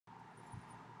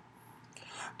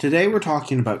Today we're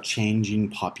talking about changing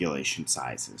population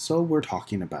sizes. So we're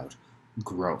talking about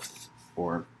growth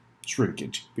or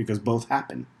shrinkage because both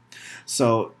happen.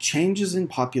 So changes in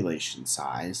population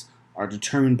size are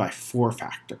determined by four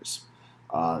factors.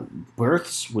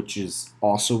 Births, which is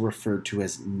also referred to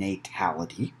as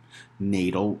natality.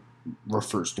 Natal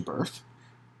refers to birth.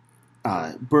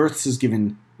 Births is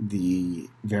given the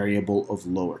variable of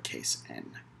lowercase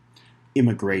n.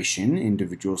 Immigration,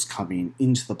 individuals coming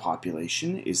into the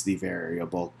population, is the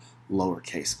variable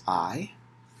lowercase I.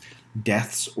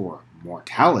 Deaths or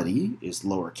mortality is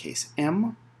lowercase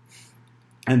m.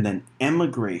 And then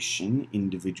emigration,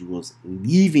 individuals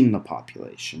leaving the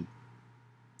population,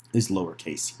 is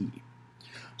lowercase e.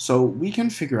 So we can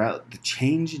figure out the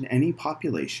change in any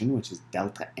population, which is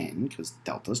delta n, because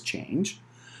deltas change.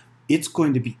 It's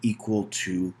going to be equal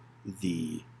to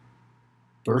the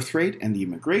birth rate and the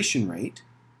immigration rate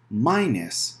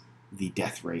minus the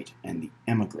death rate and the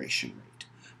emigration rate.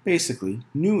 Basically,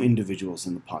 new individuals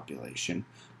in the population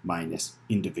minus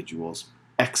individuals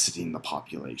exiting the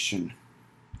population.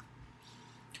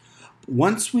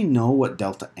 Once we know what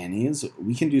delta n is,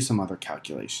 we can do some other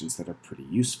calculations that are pretty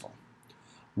useful.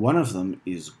 One of them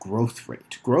is growth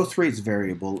rate. Growth rate's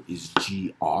variable is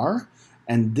GR,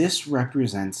 and this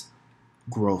represents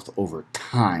growth over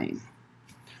time.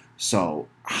 So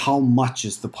how much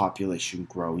is the population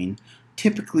growing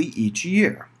typically each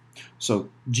year? So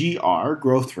GR,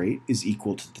 growth rate, is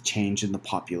equal to the change in the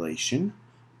population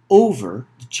over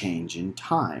the change in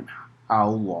time, how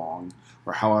long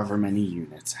or however many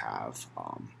units have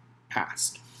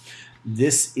passed.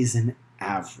 This is an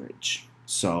average.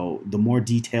 So the more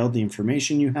detailed the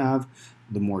information you have,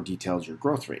 the more detailed your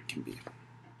growth rate can be.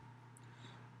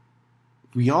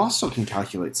 We also can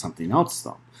calculate something else,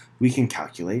 though. We can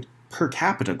calculate per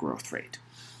capita growth rate.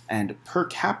 And per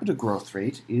capita growth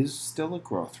rate is still a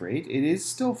growth rate. It is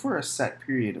still for a set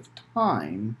period of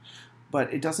time,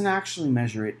 but it doesn't actually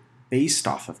measure it based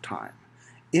off of time.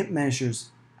 It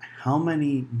measures how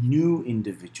many new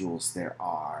individuals there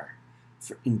are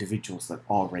for individuals that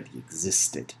already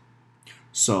existed.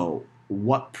 So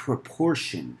what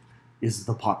proportion is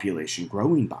the population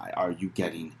growing by? Are you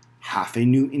getting half a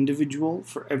new individual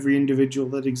for every individual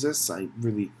that exists? I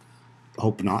really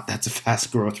hope not. That's a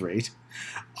fast growth rate.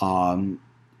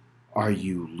 Are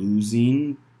you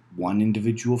losing one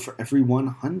individual for every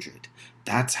 100?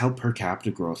 That's how per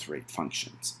capita growth rate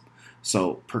functions.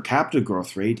 So per capita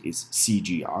growth rate is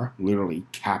CGR, literally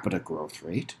capita growth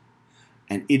rate,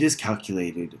 and it is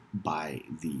calculated by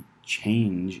the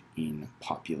change in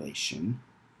population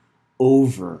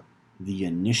over the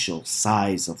initial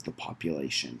size of the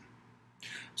population.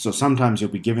 So sometimes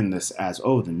you'll be given this as,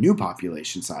 oh, the new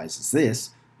population size is this,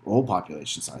 old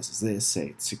population size is this, say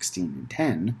it's 16 and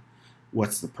 10.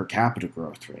 What's the per capita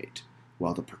growth rate?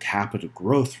 Well, the per capita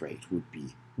growth rate would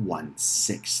be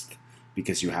 1/6,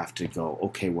 because you have to go,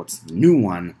 okay, what's the new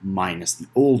one minus the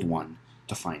old one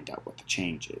to find out what the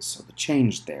change is. So the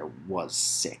change there was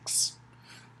 6.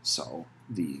 So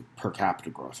the per capita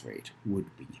growth rate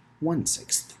would be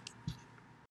 1/6.